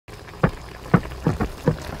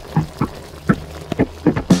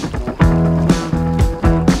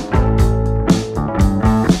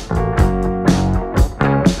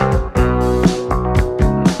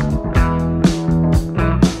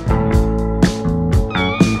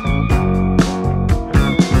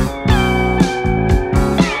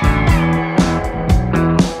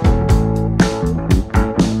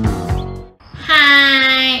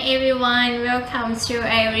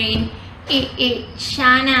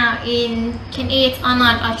channel in can eat or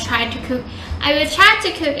not or try to cook. I will try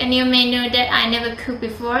to cook a new menu that I never cooked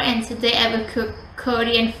before, and today I will cook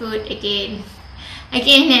Korean food again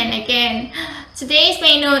and again. Today's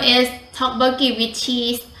menu is tteokbokki with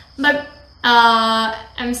cheese, but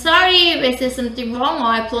I'm sorry if there's something wrong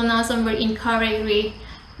or I pronounce some word incorrectly.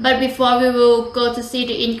 But before we will go to see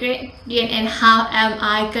the ingredient and how am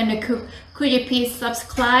I gonna cook, could you please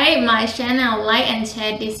subscribe my channel, like and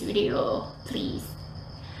share this video, please.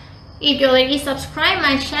 If you already subscribe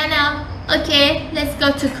my channel, okay, let's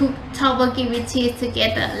go to cook tteokbokki with cheese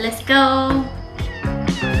together. Let's go.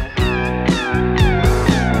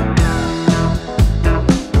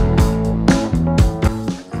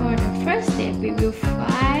 For the first step, we will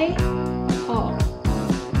fry pork.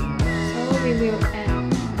 So we will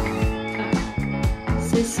add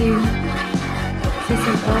sesame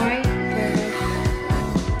oil first,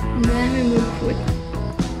 and then we will put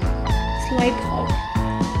sliced pork.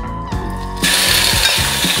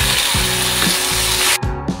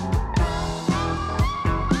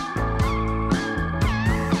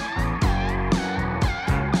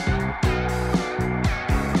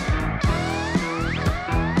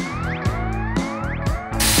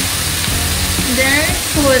 Then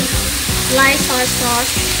put light soy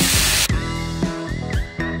sauce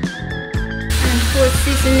and put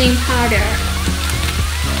seasoning powder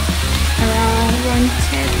around 1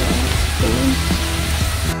 tablespoon.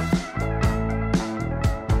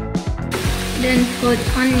 Then put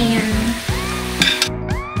onion.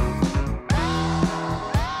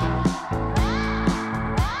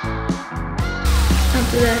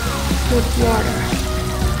 After that, put water.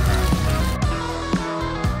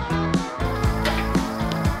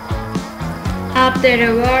 After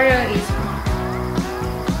the water is hot,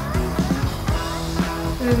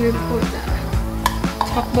 we will put the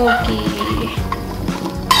tteokbokki,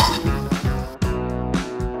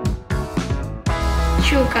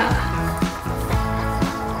 sugar,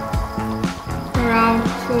 around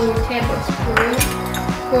 2 tablespoons,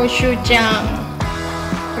 gochujang,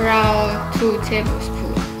 around 2 tablespoons.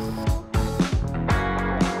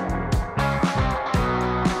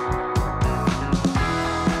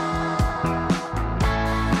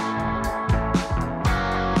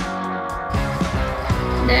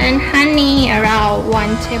 Then honey around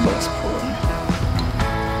 1 tablespoon,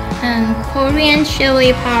 and Korean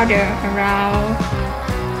chili powder around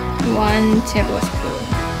 1 tablespoon.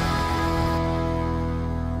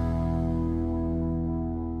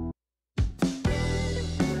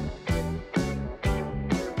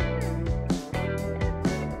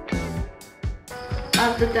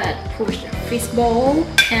 After that, push the fish bowl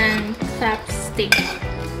and clap stick.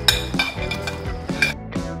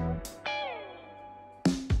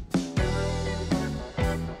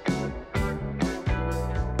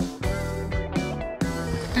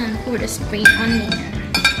 And put a spring onion.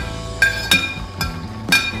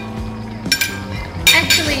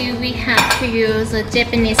 Actually, we have to use a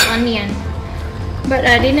Japanese onion, but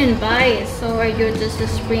I didn't buy it, so I used just a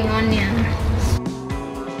spring onion.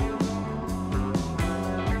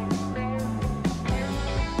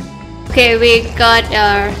 Okay, we got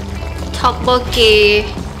our tteokbokki.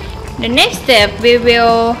 The next step, we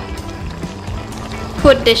will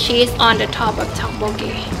put the cheese on the top of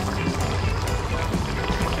tteokbokki.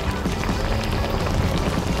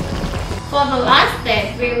 For the last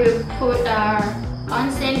step, we will put our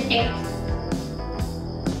onsen egg,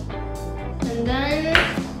 and then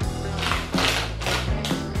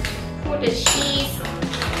put the cheese,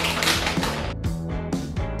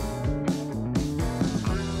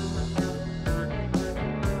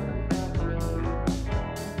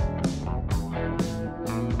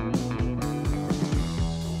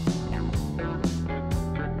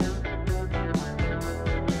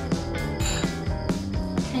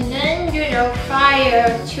 and then use the fryer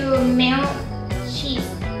to melt cheese.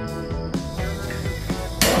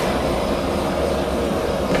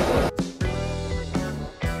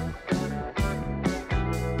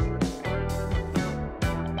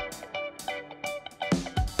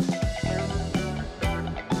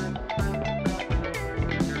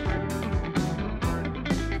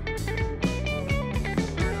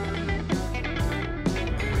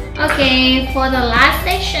 Okay, for the last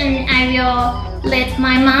section, I will let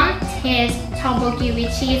my mom taste tteokbokki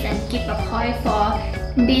with cheese and give a point for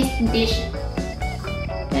this dish.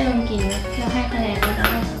 ได้ลองกินแล้วให้คะแนนกันได้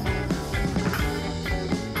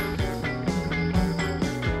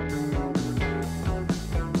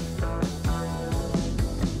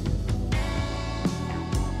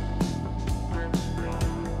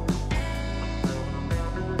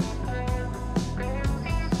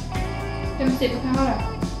เต็ม10ให้เท่าไหร่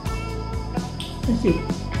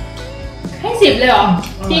ให้10เลยเหรอ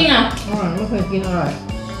จริงอ่ะอร่อยไม่เคยกินอร่อย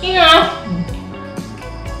จริงเหรอ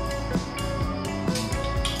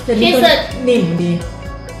แต่นี่ก็นิ่มดี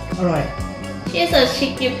อร่อย She said she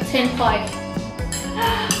give 10 point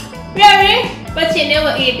Really? But she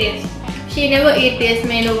never eat this She never eat this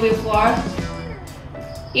menu before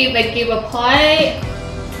If I give a point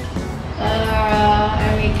I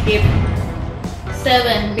will give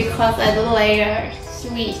 7 because I don't like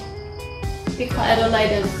sweet because I don't like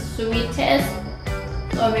the sweet taste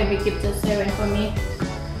so maybe give the 7 for me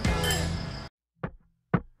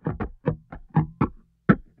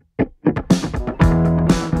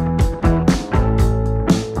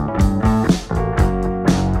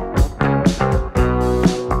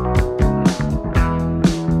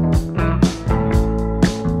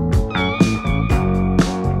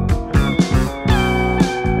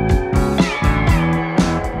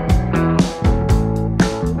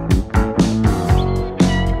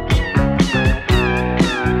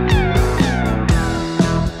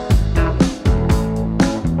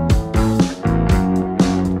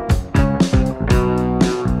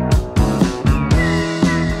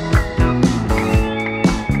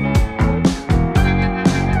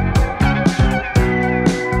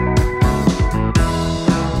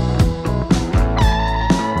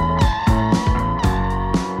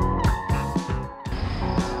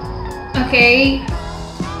Okay,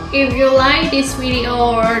 if you like this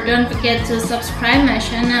video, don't forget to subscribe my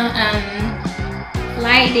channel and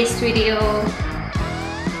like this video.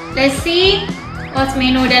 Let's see what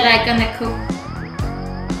menu that I gonna cook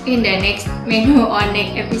in the next menu or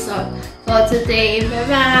next episode. For today, bye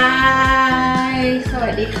bye. สวั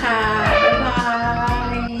สดีค่ะ